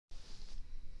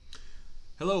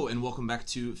Hello and welcome back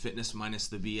to Fitness Minus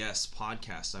the BS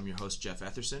podcast. I'm your host, Jeff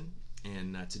Etherson,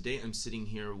 and today I'm sitting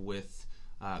here with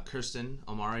Kirsten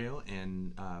Almario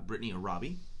and Brittany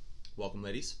Arabi. Welcome,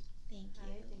 ladies. Thank you.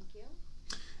 Hi, thank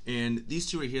you. And these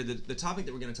two are here. The topic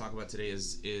that we're going to talk about today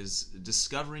is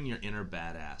discovering your inner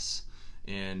badass.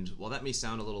 And while that may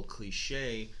sound a little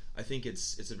cliche, I think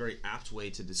it's a very apt way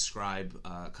to describe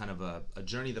kind of a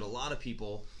journey that a lot of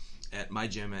people at my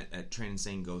gym at Train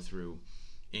Insane go through.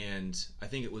 And I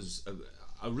think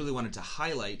I really wanted to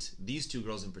highlight these two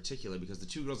girls in particular because the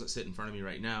two girls that sit in front of me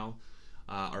right now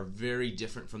are very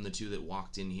different from the two that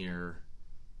walked in here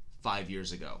 5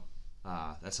 years ago.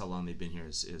 That's how long they've been here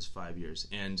is 5 years.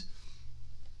 And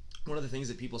one of the things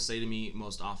that people say to me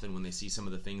most often when they see some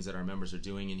of the things that our members are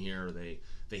doing in here, or they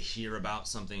hear about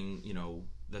something,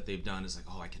 that they've done is like,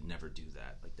 oh, I could never do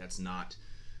that. Like that's not,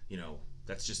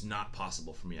 that's just not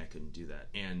possible for me. I couldn't do that.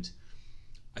 And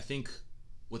I think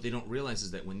what they don't realize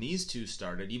is that when these two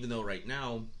started, even though right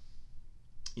now,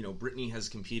 Brittany has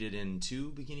competed in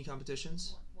 2 bikini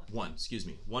competitions. One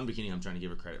bikini. I'm trying to give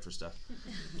her credit for stuff.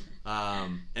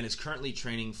 And is currently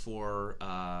training for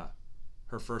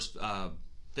her first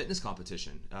fitness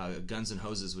competition, Guns and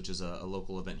Hoses, which is a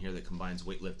local event here that combines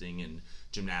weightlifting and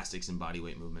gymnastics and body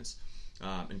weight movements.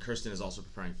 And Kirsten is also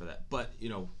preparing for that. But,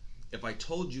 if I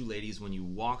told you, ladies, when you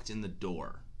walked in the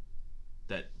door,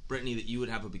 that Brittany, that you would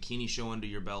have a bikini show under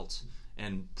your belt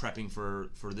and prepping for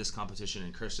this competition,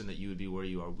 and Kirsten, that you would be where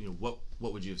you are, what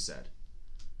would you have said?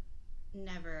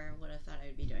 Never would have thought I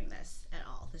would be doing this at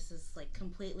all. This is like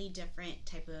completely different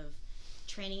type of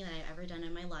training that I've ever done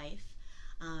in my life.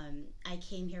 I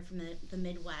came here from the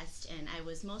Midwest, and I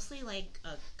was mostly like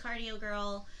a cardio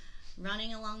girl,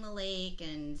 running along the lake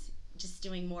and just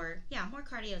doing more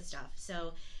cardio stuff.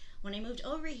 So when I moved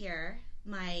over here,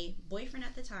 my boyfriend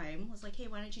at the time was like, hey,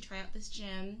 why don't you try out this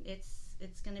gym?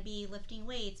 It's going to be lifting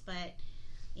weights, but,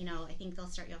 I think they'll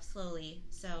start you off slowly.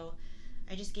 So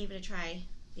I just gave it a try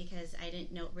because I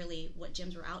didn't know really what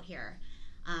gyms were out here.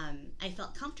 I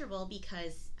felt comfortable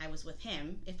because I was with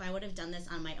him. If I would have done this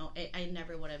on my own, I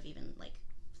never would have even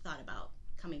thought about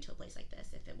coming to a place like this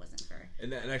if it wasn't for...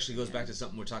 And that actually goes back to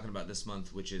something we're talking about this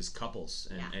month, which is couples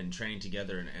and training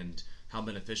together and how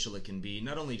beneficial it can be,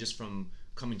 not only just from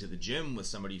coming to the gym with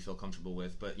somebody you feel comfortable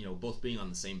with, but both being on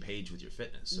the same page with your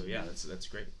fitness. So yeah, that's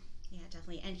great. Yeah,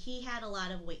 definitely. And he had a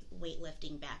lot of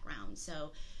weightlifting background,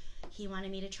 so he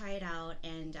wanted me to try it out.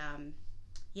 And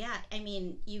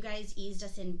you guys eased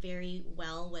us in very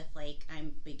well with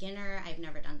I'm beginner, I've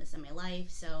never done this in my life,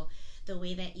 so the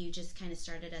way that you just kind of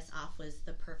started us off was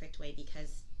the perfect way,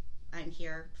 because I'm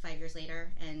here 5 years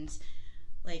later and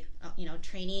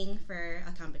training for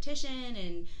a competition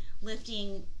and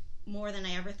lifting more than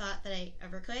I ever thought that I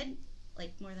ever could,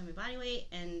 more than my body weight,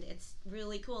 and it's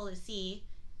really cool to see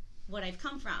what I've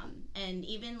come from. And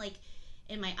even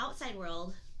in my outside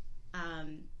world,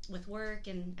 with work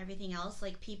and everything else,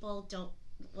 people don't,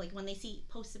 when they see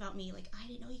posts about me, I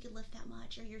didn't know you could lift that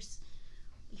much, or you're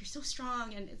so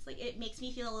strong, and it's it makes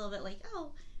me feel a little bit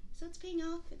oh, so it's paying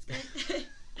off, it's good.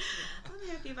 I'm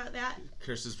happy about that.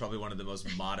 Kirsten's probably one of the most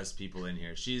modest people in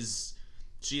here. She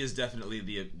is definitely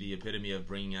the epitome of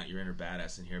bringing out your inner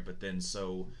badass in here, but then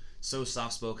so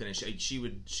soft spoken, and she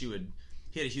would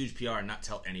hit a huge PR and not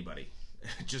tell anybody,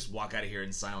 just walk out of here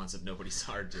in silence if nobody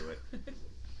saw her do it.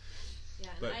 Yeah,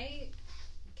 and I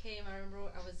remember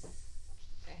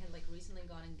I had recently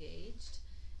got engaged,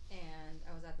 and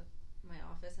I was at my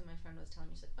office, and my friend was telling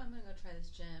me, she's like, oh, I'm gonna go try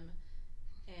this gym,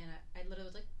 and I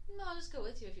literally was like, no, I'll just go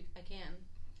with you if I can.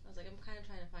 I was like, I'm kind of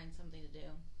trying to find something to do.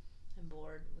 I'm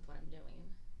bored with what I'm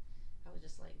doing. I was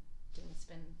just doing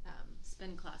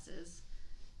spin classes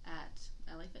at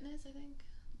LA Fitness, I think,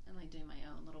 and doing my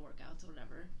own little workouts or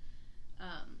whatever.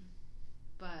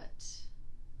 But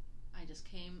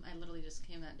I literally just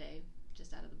came that day,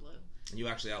 just out of the blue. And you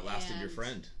actually outlasted your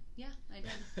friend. Yeah, I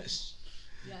did.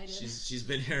 Yeah, I did. She's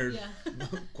been here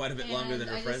quite a bit longer than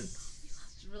her friend.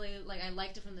 Really, I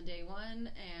liked it from the day one,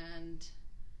 and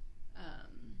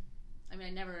I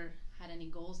never had any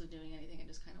goals of doing anything. I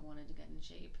just kind of wanted to get in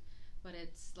shape. But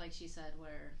it's like she said,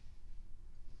 where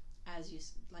as you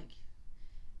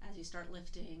start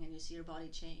lifting and you see your body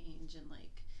change, and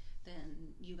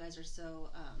then you guys are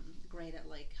so great at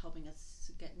helping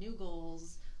us get new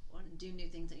goals or do new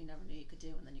things that you never knew you could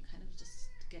do, and then you kind of just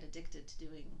get addicted to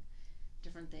doing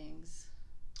different things.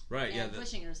 Right. And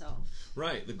pushing yourself.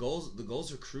 Right. The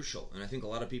goals are crucial, and I think a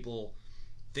lot of people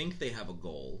think they have a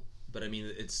goal, but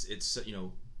it's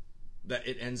that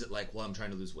it ends at well, I'm trying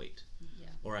to lose weight. Yeah.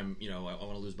 Or I'm, I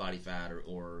want to lose body fat,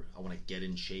 or I want to get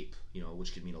in shape,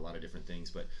 which could mean a lot of different things.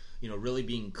 But, really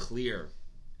being clear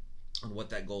what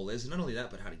that goal is, and not only that,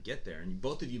 but how to get there. And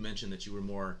both of you mentioned that you were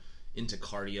more into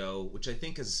cardio, which I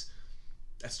think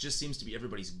that just seems to be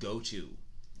everybody's go-to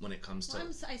when it comes to.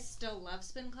 I still love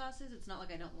spin classes. It's not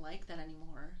like I don't like that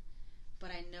anymore, but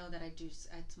I know that I do.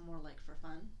 It's more like for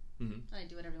fun. Mm-hmm. I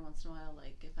do it every once in a while,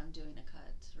 like if I'm doing a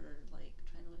cut or like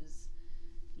trying to lose,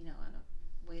 on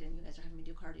a weight, and you guys are having me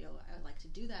do cardio. I would like to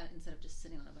do that instead of just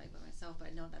sitting on a bike by myself. But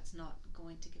I know that's not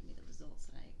going to give me the results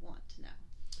that I want to now.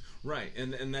 Right,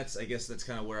 and that's, I guess that's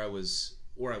kind of where I was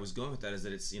going with that, is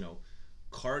that it's,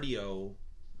 cardio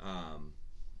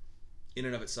in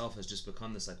and of itself has just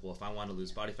become this, like, well, if I want to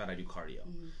lose body fat, I do cardio.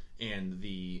 Mm-hmm. And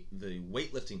the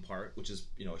weightlifting part, which is,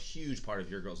 a huge part of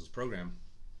your girls' program,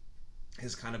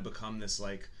 has kind of become this,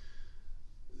 like,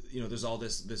 there's all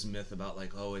this myth about,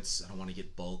 like, oh, I don't want to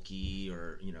get bulky,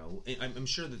 or, I'm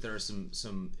sure that there are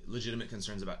some legitimate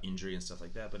concerns about injury and stuff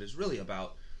like that, but it's really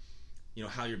about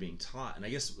how you're being taught. And I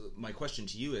guess my question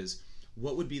to you is,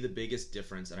 what would be the biggest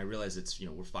difference? And I realize it's,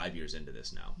 we're 5 years into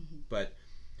this now, mm-hmm. but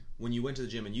when you went to the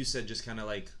gym and you said just kind of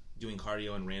like doing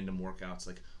cardio and random workouts,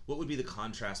 like what would be the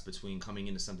contrast between coming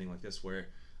into something like this where,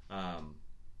 I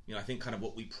think kind of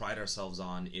what we pride ourselves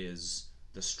on is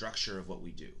the structure of what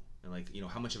we do, and like,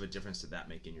 how much of a difference did that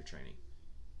make in your training?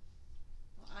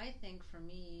 Well, I think for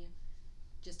me,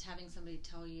 just having somebody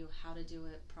tell you how to do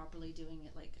it properly, doing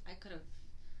it, like I could have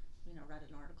read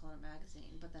an article in a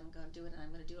magazine, but then I'm going to do it and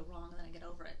I'm going to do it wrong and then I get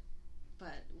over it.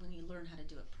 But when you learn how to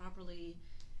do it properly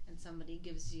and somebody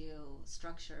gives you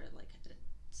structure, like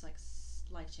it's like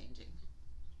life-changing.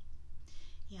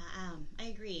 Yeah, I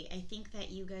agree. I think that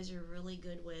you guys are really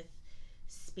good with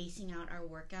spacing out our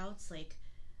workouts. Like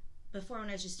before, when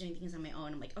I was just doing things on my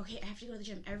own, I'm like, okay, I have to go to the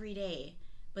gym every day,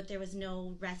 but there was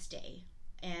no rest day.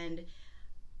 And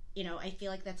I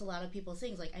feel like that's a lot of people's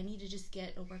things. Like, I need to just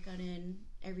get a workout in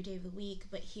every day of the week.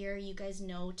 But here, you guys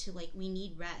know we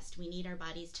need rest. We need our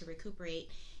bodies to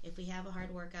recuperate. If we have a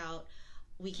hard workout,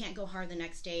 we can't go hard the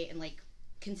next day and, like,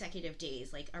 consecutive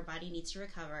days. Like, our body needs to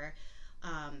recover.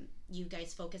 You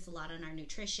guys focus a lot on our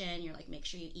nutrition. You're like, make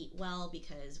sure you eat well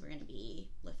because we're going to be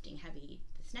lifting heavy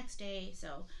this next day.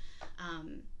 So,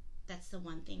 that's the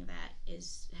one thing that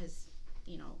has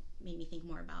made me think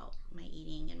more about my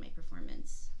eating and my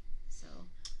performance. So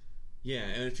yeah,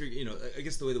 and if you're, I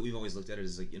guess the way that we've always looked at it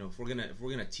is like, if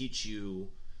we're gonna teach you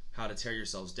how to tear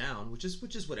yourselves down, which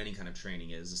is what any kind of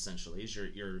training is essentially, is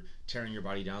you're tearing your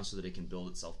body down so that it can build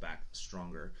itself back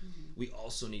stronger. Mm-hmm. We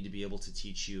also need to be able to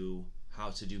teach you how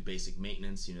to do basic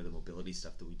maintenance, the mobility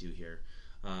stuff that we do here.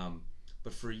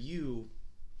 But for you,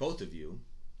 both of you,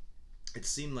 it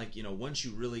seemed like, once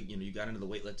you really, you got into the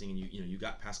weightlifting and you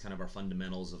got past kind of our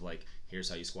fundamentals of like, here's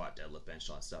how you squat, deadlift, bench,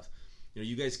 all that stuff.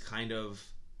 You guys kind of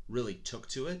really took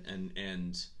to it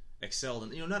and excelled.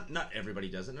 And, not everybody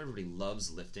does it. Not everybody loves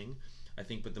lifting, I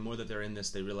think, but the more that they're in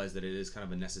this, they realize that it is kind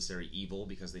of a necessary evil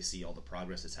because they see all the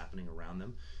progress that's happening around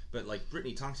them. But like,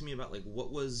 Brittany, talk to me about like,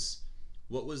 what was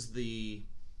the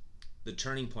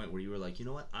turning point where you were like, you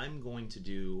know what, I'm going to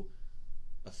do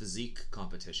a physique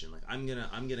competition. Like I'm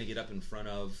gonna get up in front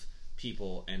of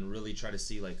people and really try to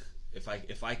see like if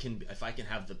I can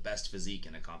have the best physique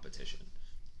in a competition.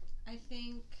 I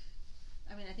think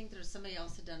there's somebody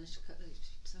else had done,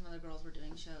 some other girls were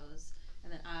doing shows,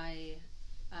 and then I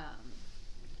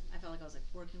felt like I was like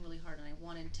working really hard and I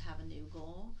wanted to have a new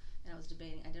goal, and I was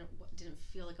debating. I didn't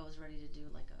feel like I was ready to do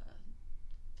like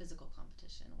a physical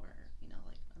competition where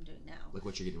like I'm doing now, like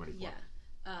what you're getting ready for. Yeah.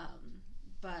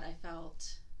 But I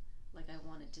felt like I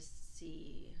wanted to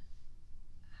see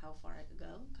how far I could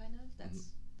go, kind of.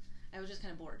 I was just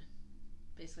kind of bored,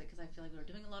 basically, because I feel like we were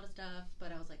doing a lot of stuff,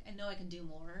 but I was like, I know I can do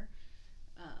more.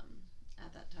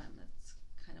 At that time, that's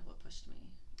kind of what pushed me.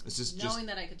 It's just knowing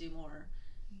that I could do more,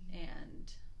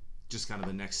 and just kind of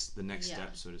the next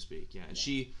step, so to speak. Yeah. And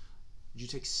did you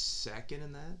take second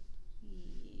in that?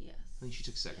 Yes. I think she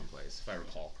took second place, if I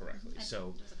recall correctly.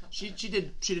 So she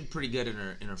did pretty good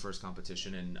in her first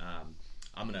competition, and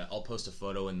I'll post a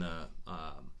photo in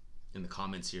the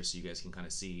comments here so you guys can kind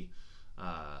of see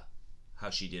how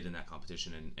she did in that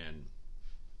competition.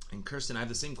 And Kirsten, I have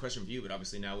the same question for you, but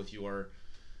obviously now with your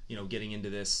getting into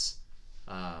this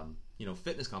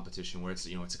fitness competition where it's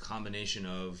it's a combination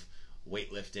of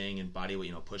weightlifting and body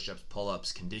weight, push-ups,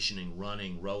 pull-ups, conditioning,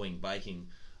 running, rowing, biking.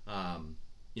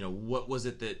 What was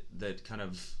it that kind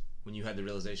of, when you had the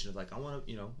realization of like, I want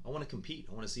to compete,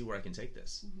 I want to see where I can take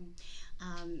this?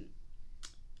 Mm-hmm.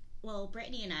 Well,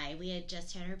 Brittany and I, we had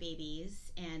just had our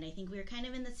babies, and I think we were kind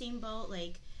of in the same boat.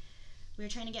 Like, we were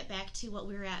trying to get back to what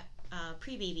we were at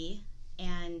pre-baby,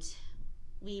 and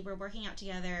we were working out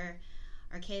together.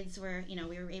 Our kids were,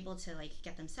 we were able to like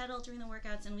get them settled during the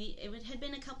workouts, and it had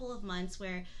been a couple of months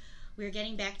where we were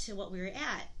getting back to what we were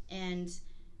at, and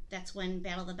that's when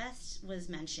Battle of the Best was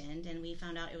mentioned, and we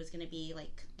found out it was going to be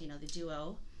like, you know, the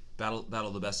duo. Battle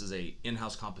of the Best is a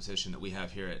in-house competition that we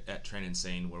have here at Train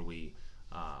Insane, where we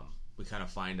kind of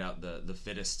find out the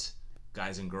fittest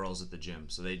guys and girls at the gym.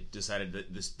 So they decided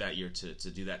that year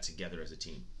to do that together as a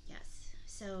team. Yes.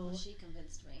 So well, she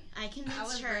convinced me. I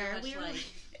convinced her. We were like,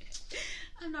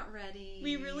 I'm not ready.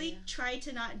 We really tried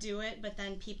to not do it, but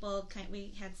then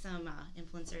we had some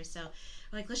influencers, so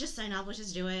we're like, let's just sign up, let's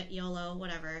just do it, YOLO,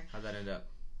 whatever. How'd that end up?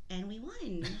 And we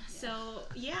won. So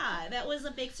yeah, that was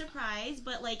a big surprise,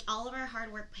 but like all of our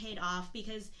hard work paid off,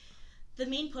 because the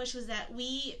main push was that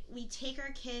we take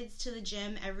our kids to the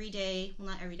gym every day. Well,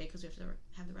 not every day, because we have to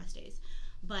have the rest days,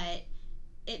 but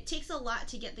it takes a lot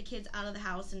to get the kids out of the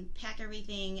house and pack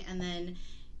everything and then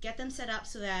get them set up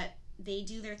so that they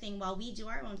do their thing while we do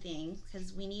our own thing,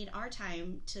 because we need our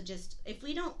time to just, if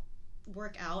we don't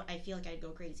work out, I feel like I'd go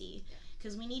crazy,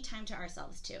 because we need time to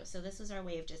ourselves too. So this was our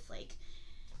way of just like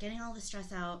getting all the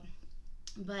stress out.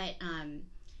 But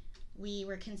we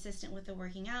were consistent with the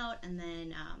working out, and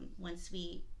then once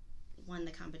we won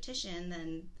the competition,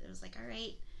 then it was like, all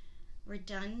right, we're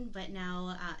done. But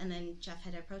now, and then Jeff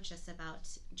had approached us about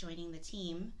joining the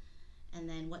team, and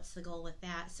then what's the goal with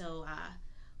that. So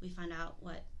we found out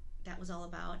what that was all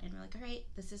about, and we're like, all right,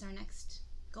 this is our next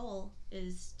goal,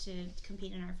 is to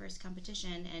compete in our first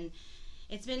competition. And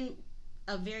it's been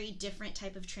a very different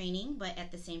type of training, but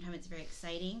at the same time it's very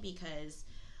exciting, because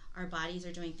our bodies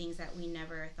are doing things that we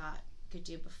never thought could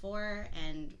do before,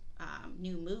 and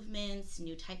new movements,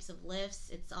 new types of lifts.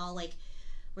 It's all like,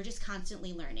 we're just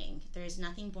constantly learning. There's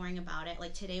nothing boring about it.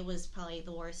 Like today was probably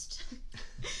the worst.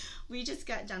 We just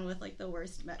got done with like the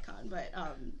worst Metcon, but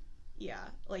yeah,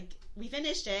 like we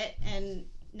finished it, and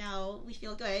now we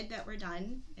feel good that we're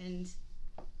done, and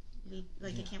we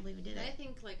I can't believe we did it. I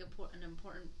think like an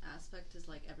important aspect is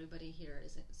like everybody here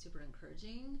is super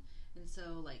encouraging, and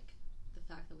so like the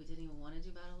fact that we didn't even want to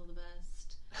do Battle of the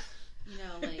Best, you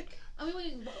know, like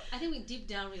I think we deep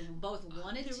down we both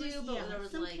wanted to, but there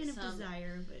was some like kind of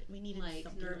desire, but we needed like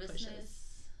something nervousness, to push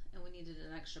us. and we needed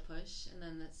an extra push. And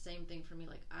then the same thing for me,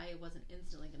 like I wasn't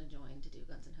instantly going to join to do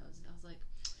Guns N' Hoses. I was like,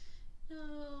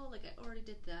 no, like I already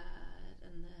did that.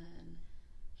 And then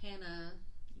Hannah,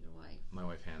 your wife, my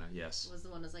wife Hannah, yes, was the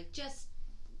one who was like, just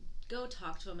go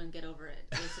talk to him and get over it,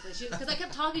 basically. Because I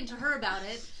kept talking to her about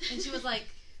it, and she was like,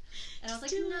 and I was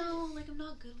like, no, like I'm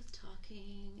not good with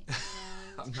talking,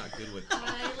 and I'm not good with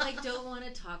I like don't want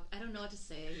to talk. I don't know what to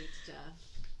say to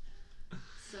Jeff.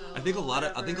 So I think a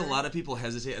lot of people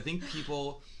hesitate. I think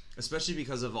people, especially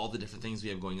because of all the different things we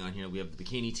have going on here. We have the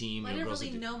bikini team. I didn't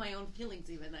really know my own feelings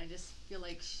even. I just feel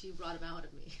like she brought them out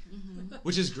of me. Mm-hmm.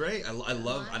 Which is great. I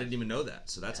love, I didn't even know that.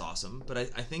 So that's awesome. But I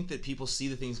think that people see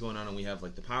the things going on, and we have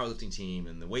like the powerlifting team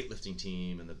and the weightlifting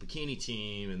team and the bikini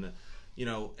team and the, you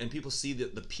know, and people see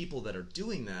the people that are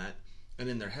doing that, and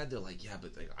in their head they're like, yeah,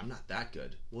 but I'm not that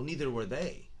good. Well, neither were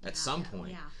they at some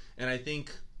point. Yeah. And I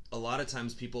think a lot of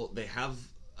times people, they have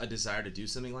a desire to do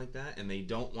something like that, and they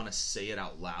don't want to say it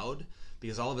out loud,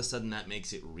 because all of a sudden that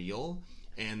makes it real,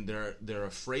 and they're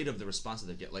afraid of the response that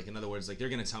they get. Like, in other words, like they're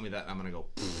going to tell me that, I'm going to go,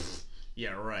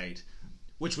 yeah, right,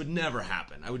 which would never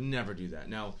happen. I would never do that.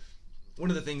 Now,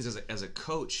 one of the things as a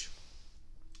coach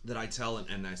that I tell,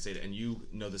 and I say, and you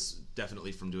know this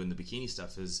definitely from doing the bikini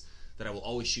stuff, is that I will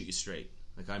always shoot you straight.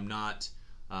 Like, I'm not,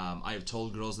 I have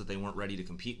told girls that they weren't ready to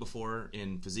compete before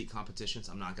in physique competitions.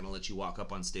 I'm not going to let you walk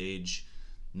up on stage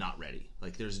not ready.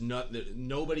 Like,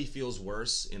 nobody feels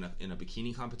worse in a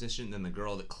bikini competition than the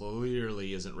girl that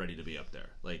clearly isn't ready to be up there.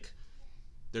 Like,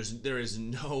 there is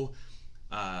no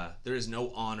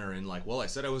honor in like, well, I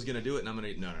said I was going to do it, and I'm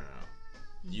going to, no.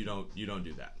 You don't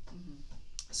do that. Mm-hmm.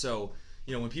 So,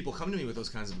 you know, when people come to me with those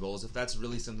kinds of goals, if that's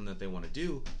really something that they want to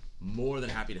do, more than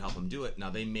happy to help them do it. Now,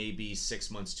 they may be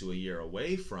 6 months to a year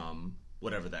away from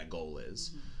whatever that goal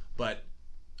is, but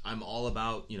I'm all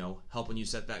about, you know, helping you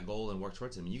set that goal and work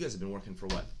towards it. I mean, you guys have been working for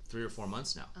what, 3 or 4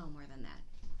 months now? Oh, more than that.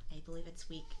 I believe it's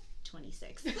week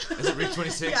 26. Is it week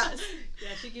 26? Yes. Yeah,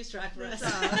 she keeps track for us.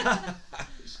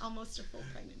 Almost a full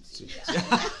pregnancy.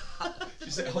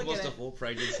 She said almost a full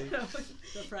pregnancy.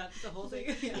 the whole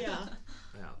thing. Yeah.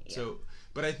 So,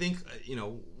 but I think, you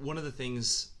know, one of the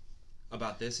things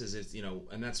about this is it's, you know,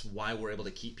 and that's why we're able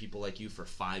to keep people like you for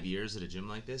 5 years at a gym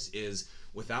like this, is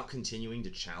without continuing to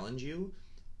challenge you,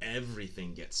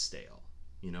 everything gets stale.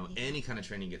 You know, any kind of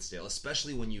training gets stale,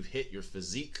 especially when you've hit your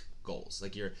physique goals.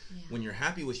 Like, when you're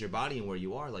happy with your body and where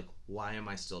you are, like, why am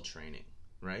I still training?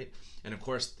 Right? And of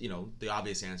course, you know, the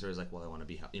obvious answer is like, well, I want to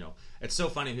be, you know, it's so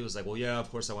funny. People's like, well, yeah, of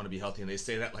course I want to be healthy. And they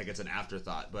say that like it's an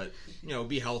afterthought, but, you know,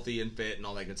 be healthy and fit and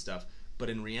all that good stuff. But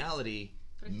in reality,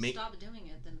 but if you stop doing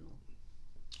it, then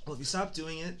if you stop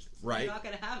doing it, right, you're not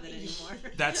going to have it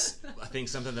anymore. That's, I think,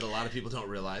 something that a lot of people don't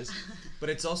realize. But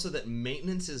it's also that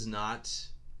maintenance is not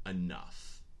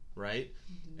enough, right?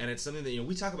 And it's something that,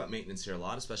 we talk about maintenance here a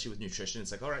lot, especially with nutrition.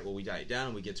 It's like, all right, well, we diet down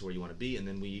and we get to where you want to be, and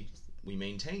then we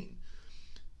maintain.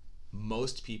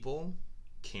 Most people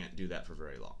can't do that for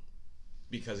very long.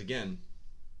 Because, again,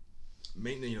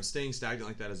 maintenance, staying stagnant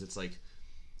like that is, it's like,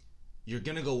 you're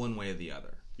going to go one way or the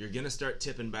other. You're going to start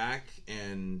tipping back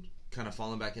and kind of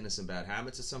falling back into some bad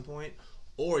habits at some point,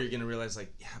 or you're going to realize,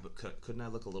 like, yeah, but couldn't I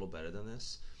look a little better than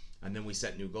this? And then we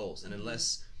set new goals. And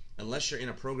unless you're in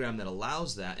a program that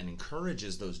allows that and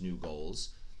encourages those new goals,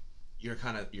 you're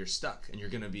stuck, and you're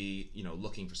going to be,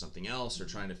 looking for something else or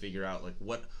trying to figure out, like,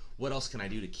 what else can I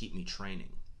do to keep me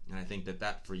training? And I think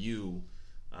that for you,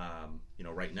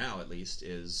 right now at least,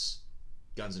 is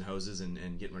guns and hoses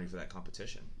and getting ready for that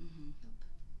competition.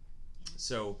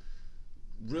 So,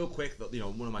 real quick,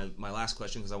 one of my last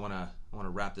questions, because I want to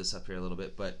wrap this up here a little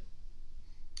bit, but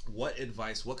what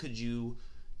could you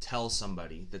tell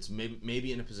somebody that's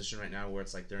maybe in a position right now where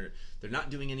it's like they're not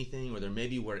doing anything, or they're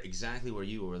maybe exactly where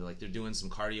you were, like they're doing some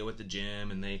cardio at the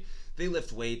gym and they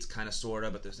lift weights kind of sorta,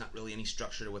 but there's not really any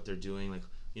structure to what they're doing, like,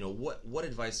 what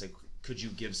advice, like, could you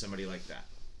give somebody like that?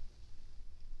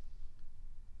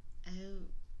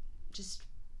 Just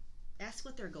ask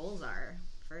what their goals are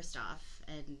first off,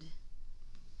 and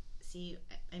see,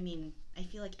 I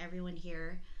feel like everyone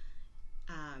here,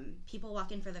 people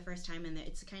walk in for the first time and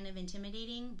it's kind of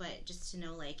intimidating, but just to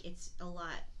know, like, it's a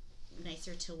lot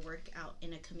nicer to work out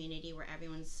in a community where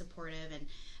everyone's supportive and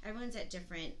everyone's at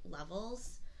different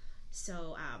levels.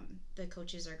 So the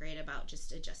coaches are great about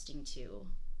just adjusting to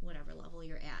whatever level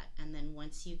you're at, and then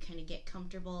once you kind of get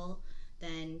comfortable,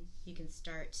 then you can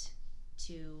start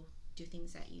to do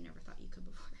things that you never thought you could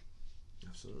before.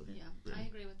 Absolutely. Yeah, I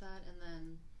agree with that. And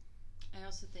then I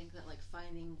also think that, like,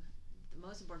 the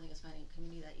most important thing is finding a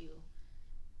community that you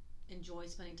enjoy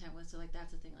spending time with. So, like,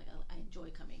 that's the thing. Like, I enjoy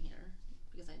coming here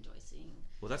because I enjoy seeing.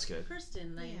 Well, that's good.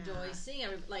 Kirsten, I enjoy seeing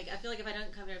everybody. Like, I feel like if I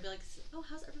don't come here, I'd be like, oh,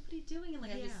 how's everybody doing? And,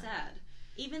 like, I'd be sad.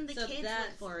 Even the kids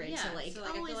look forward to, like, so, like,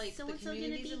 I feel like so the and so gonna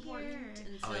be important. here?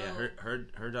 And so, oh yeah,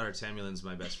 her daughter Tamulin's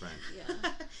my best friend.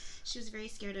 Yeah. She was very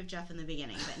scared of Jeff in the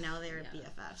beginning, but now they're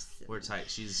BFFs. We're tight.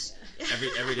 She's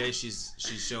every day she's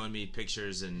showing me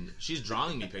pictures, and she's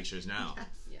drawing me pictures now. Yes.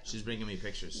 Yeah. She's bringing me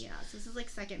pictures. Yeah, so this is like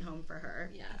second home for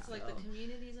her. Yeah, so like the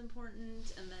community is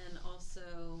important, and then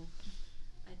also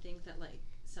I think that, like,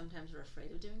 sometimes we're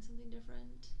afraid of doing something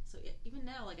different. So even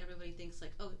now, like, everybody thinks,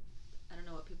 like, oh, I don't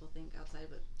know what people think outside,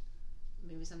 but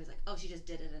maybe somebody's like, oh, she just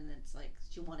did it, and it's like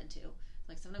she wanted to.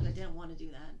 Like, sometimes I didn't want to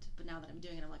do that, but now that I'm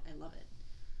doing it, I'm like, I love it.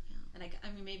 Yeah. And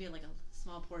I mean, maybe like a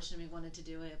small portion of me wanted to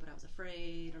do it, but I was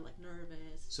afraid or, like,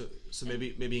 nervous. So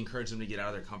maybe encourage them to get out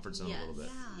of their comfort zone a little bit.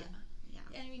 Yeah.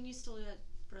 I mean, you still do that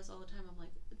for us all the time. I'm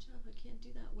like, Jeff, I can't do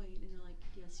that weight, and you're like,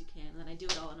 yes, you can. And then I do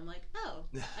it all, and I'm like, oh,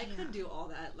 I could do all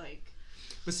that. Like,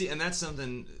 but see, and that's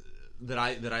something that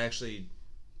I actually,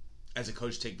 as a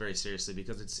coach, take very seriously,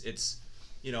 because it's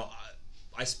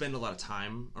I spend a lot of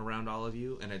time around all of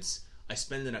you, and I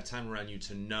spend enough time around you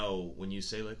to know when you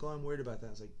say, like, oh, I'm worried about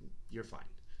that. It's like, you're fine,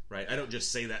 right? I don't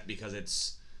just say that because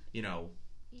it's,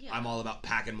 I'm all about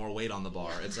packing more weight on the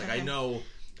bar. It's like, I know.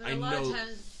 But a lot of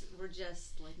times we're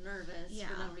just, like, nervous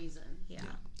for no reason. Yeah.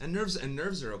 And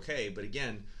nerves are okay, but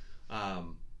again, I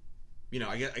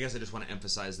guess I just want to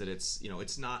emphasize that it's,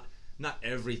 it's not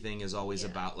everything is always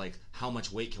about, like, how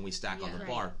much weight can we stack on the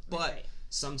bar, but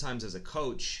sometimes as a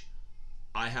coach,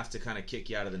 I have to kind of kick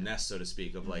you out of the nest, so to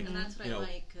speak, of, like, and that's what I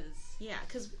like,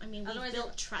 because I mean, we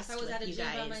built trust with you guys. If I was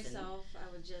at a gym by myself,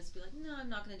 I would just be like, no, I'm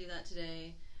not going to do that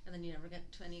today. And then you never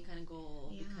get to any kind of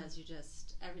goal because you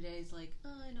just, every day is like, oh,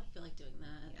 I don't feel like doing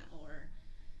that. Yeah. Or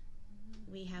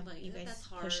we have, like, you guys that's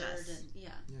hard, push us.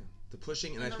 And, the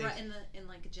pushing, and I think in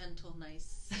like a gentle,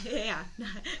 nice,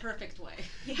 perfect way.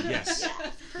 Yes,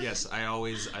 yes. I'm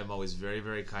always very,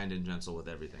 very kind and gentle with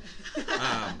everything.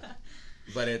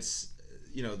 But it's,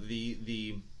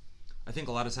 I think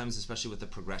a lot of times, especially with the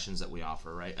progressions that we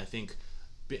offer, right? I think,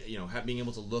 being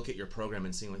able to look at your program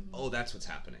and seeing, like, oh, that's what's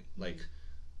happening. Like,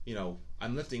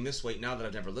 I'm lifting this weight now that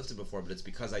I've never lifted before, but it's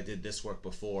because I did this work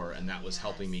before, and that was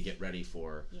helping me get ready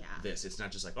for this. It's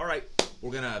not just like, all right,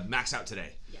 we're going to max out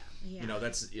today. Yeah.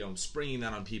 That's, springing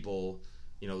that on people,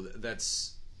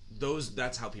 that's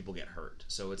how people get hurt.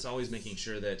 So it's always making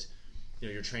sure that,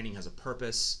 your training has a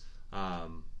purpose.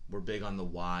 We're big on the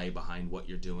why behind what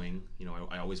you're doing.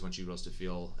 I always want you girls to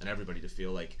feel, and everybody to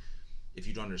feel, like, if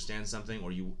you don't understand something,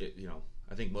 or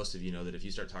I think most of you know that if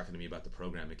you start talking to me about the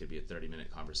program, it could be a 30-minute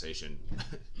conversation.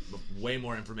 Way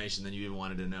more information than you even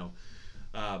wanted to know.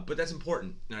 But that's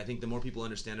important. And I think the more people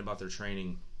understand about their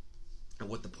training and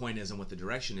what the point is and what the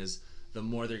direction is, the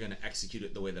more they're going to execute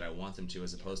it the way that I want them to,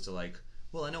 as opposed to like,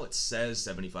 well, I know it says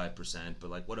 75%, but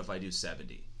like, what if I do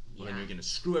 70? Well, then you're going to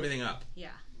screw everything up. Yeah.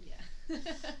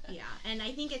 Yeah. And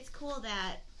I think it's cool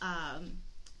that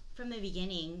from the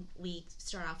beginning, we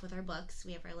start off with our books.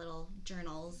 We have our little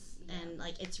journals, and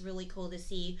like it's really cool to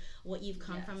see what you've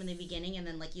come from in the beginning, and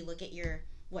then like you look at your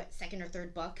second or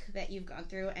third book that you've gone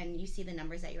through, and you see the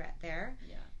numbers that you're at there.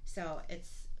 Yeah. So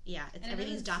it's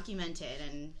everything's documented,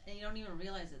 and you don't even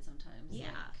realize it sometimes. Yeah.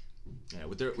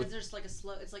 Because there's like a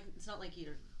slow. It's like it's not like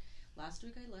you're. Last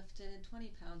week I lifted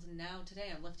 20 pounds, and now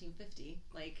today I'm lifting 50.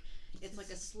 Like it's like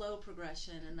a slow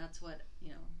progression, and that's what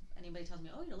Anybody tells me,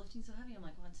 "Oh, you're lifting so heavy," I'm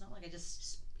like, "Well, it's not like I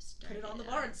just put it on the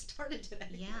bar and started today."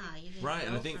 Yeah, you didn't right, grow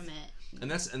and I think, from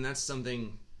it. And that's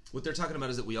something. What they're talking about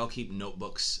is that we all keep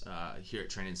notebooks here at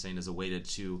Train Insane as a way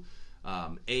to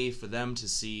for them to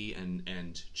see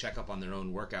and check up on their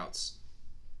own workouts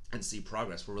and see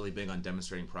progress. We're really big on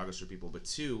demonstrating progress for people, but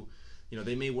two,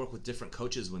 they may work with different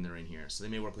coaches when they're in here. So they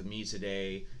may work with me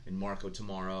today and Marco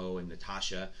tomorrow and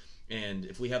Natasha. And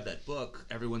if we have that book,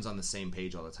 everyone's on the same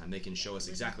page all the time. They can show us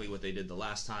exactly what they did the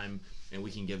last time, and we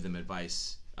can give them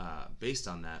advice based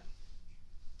on that.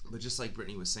 But just like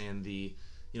Brittany was saying, the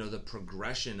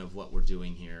progression of what we're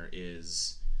doing here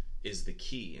is the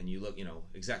key. And you look,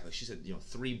 exactly. She said,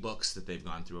 3 books that they've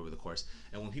gone through over the course.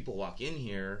 And when people walk in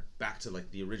here, back to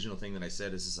like the original thing that I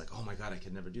said is like, oh my God, I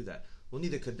could never do that. Well,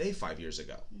 neither could they 5 years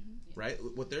ago, right?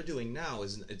 What they're doing now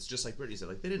is, it's just like Brittany said,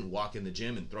 like they didn't walk in the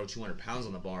gym and throw 200 pounds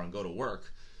on the bar and go to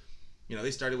work.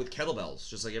 They started with kettlebells,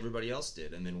 just like everybody else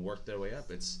did, and then worked their way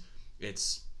up.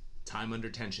 It's time under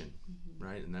tension,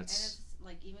 right? And it's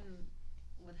like, even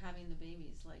with having the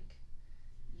babies, like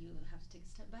you have to take a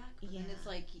step back, but then it's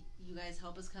like you guys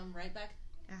help us come right back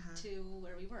to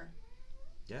where we were.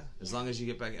 Yeah, as long as you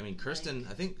get back. I mean, Kirsten,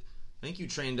 I think you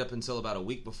trained up until about a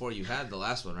week before you had the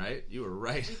last one, right? You were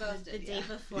right. We both did, the day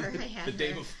before I had the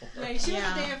day before. Right, she was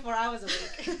the day before I was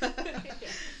awake.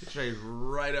 Trained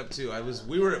right up to.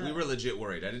 We were legit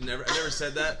worried. I never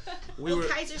said that.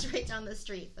 Kaiser's right down the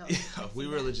street, though. Yeah, we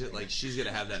were legit like, she's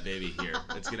gonna have that baby here.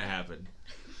 It's gonna happen.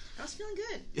 I was feeling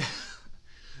good. Yeah.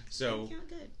 So,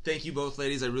 thank you both,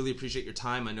 ladies. I really appreciate your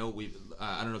time. I know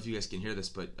I don't know if you guys can hear this,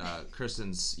 but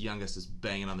Kirsten's youngest is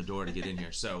banging on the door to get in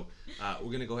here. So, we're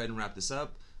going to go ahead and wrap this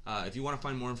up. If you want to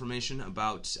find more information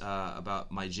about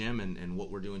my gym and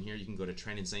what we're doing here, you can go to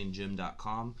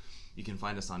traininsanegym.com. You can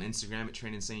find us on Instagram at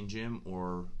Train Insane Gym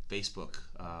or Facebook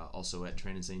also at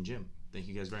Train Insane Gym. Thank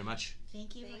you guys very much.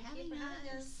 Thank you for having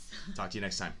us. Talk to you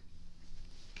next time.